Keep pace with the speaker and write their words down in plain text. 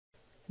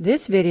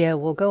This video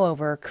will go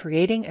over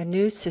creating a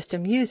new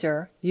system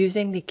user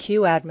using the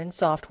QAdmin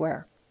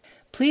software.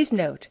 Please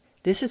note,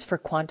 this is for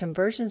Quantum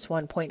versions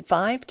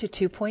 1.5 to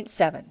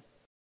 2.7.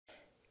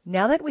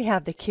 Now that we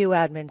have the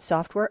QAdmin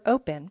software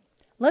open,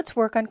 let's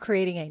work on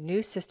creating a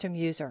new system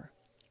user.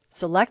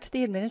 Select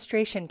the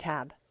Administration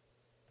tab.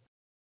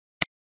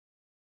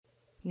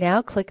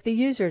 Now click the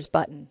Users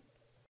button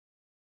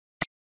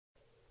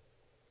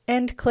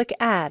and click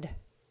Add.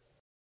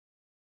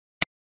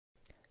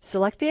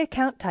 Select the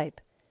account type.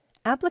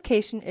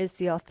 Application is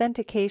the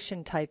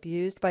authentication type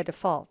used by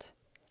default.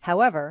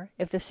 However,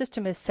 if the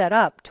system is set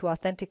up to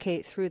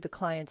authenticate through the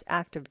client's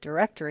Active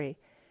Directory,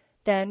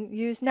 then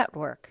use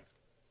Network.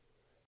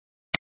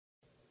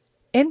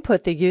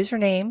 Input the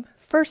username,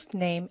 first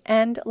name,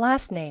 and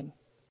last name.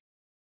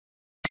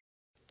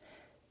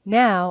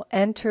 Now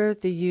enter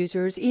the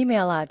user's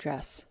email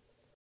address.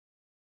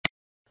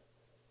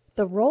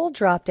 The role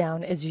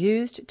dropdown is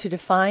used to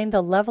define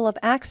the level of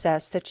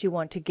access that you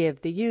want to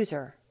give the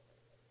user.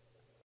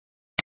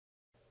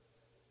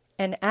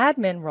 An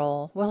admin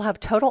role will have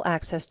total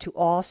access to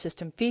all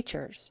system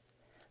features.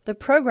 The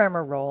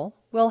programmer role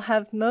will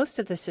have most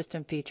of the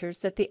system features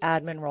that the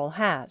admin role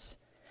has.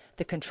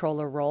 The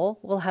controller role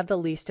will have the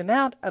least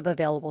amount of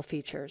available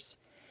features.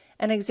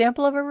 An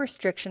example of a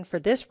restriction for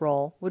this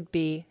role would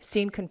be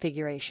scene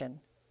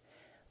configuration.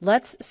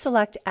 Let's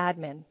select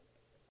admin.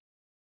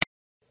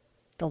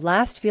 The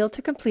last field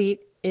to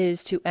complete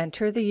is to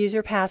enter the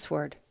user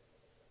password.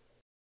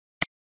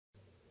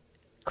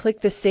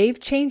 Click the Save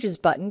Changes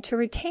button to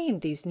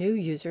retain these new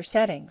user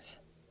settings.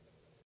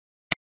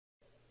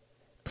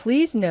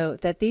 Please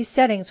note that these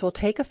settings will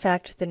take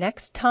effect the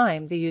next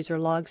time the user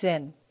logs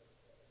in.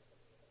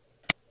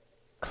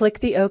 Click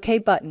the OK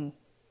button.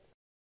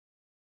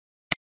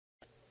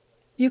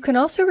 You can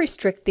also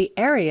restrict the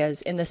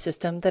areas in the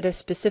system that a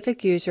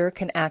specific user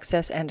can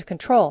access and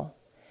control.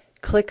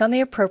 Click on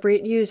the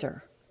appropriate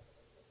user.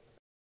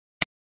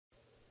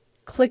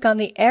 Click on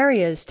the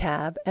Areas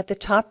tab at the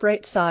top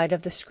right side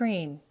of the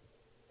screen.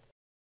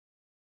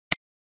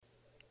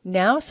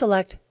 Now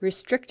select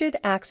Restricted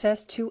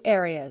Access to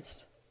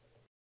Areas.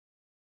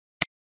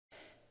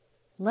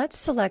 Let's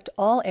select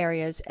all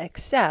areas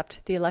except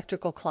the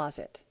electrical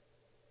closet.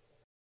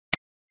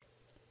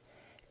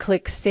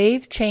 Click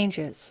Save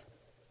Changes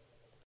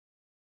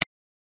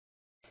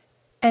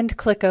and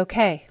click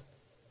OK.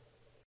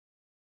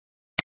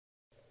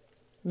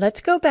 Let's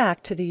go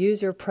back to the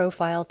User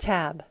Profile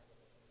tab.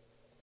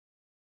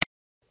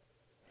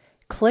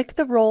 Click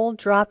the Role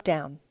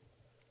drop-down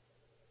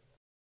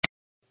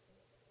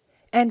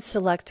and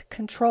select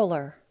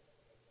Controller.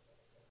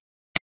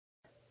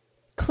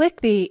 Click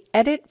the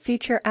Edit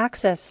Feature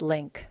Access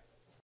link.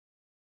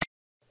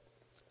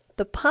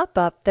 The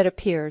pop-up that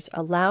appears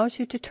allows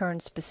you to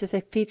turn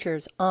specific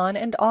features on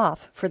and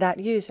off for that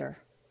user.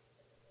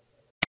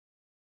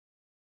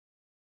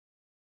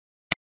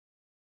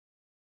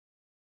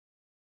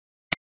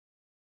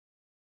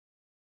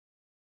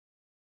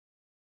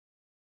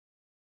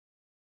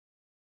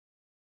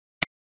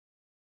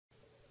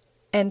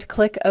 And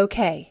click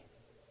OK.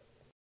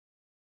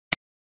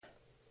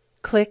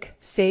 Click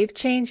Save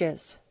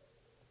Changes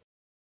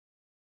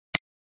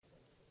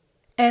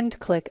and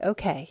click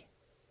OK.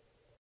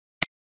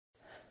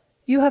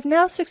 You have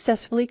now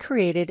successfully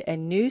created a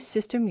new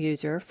system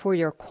user for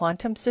your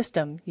Quantum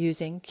system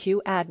using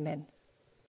QAdmin.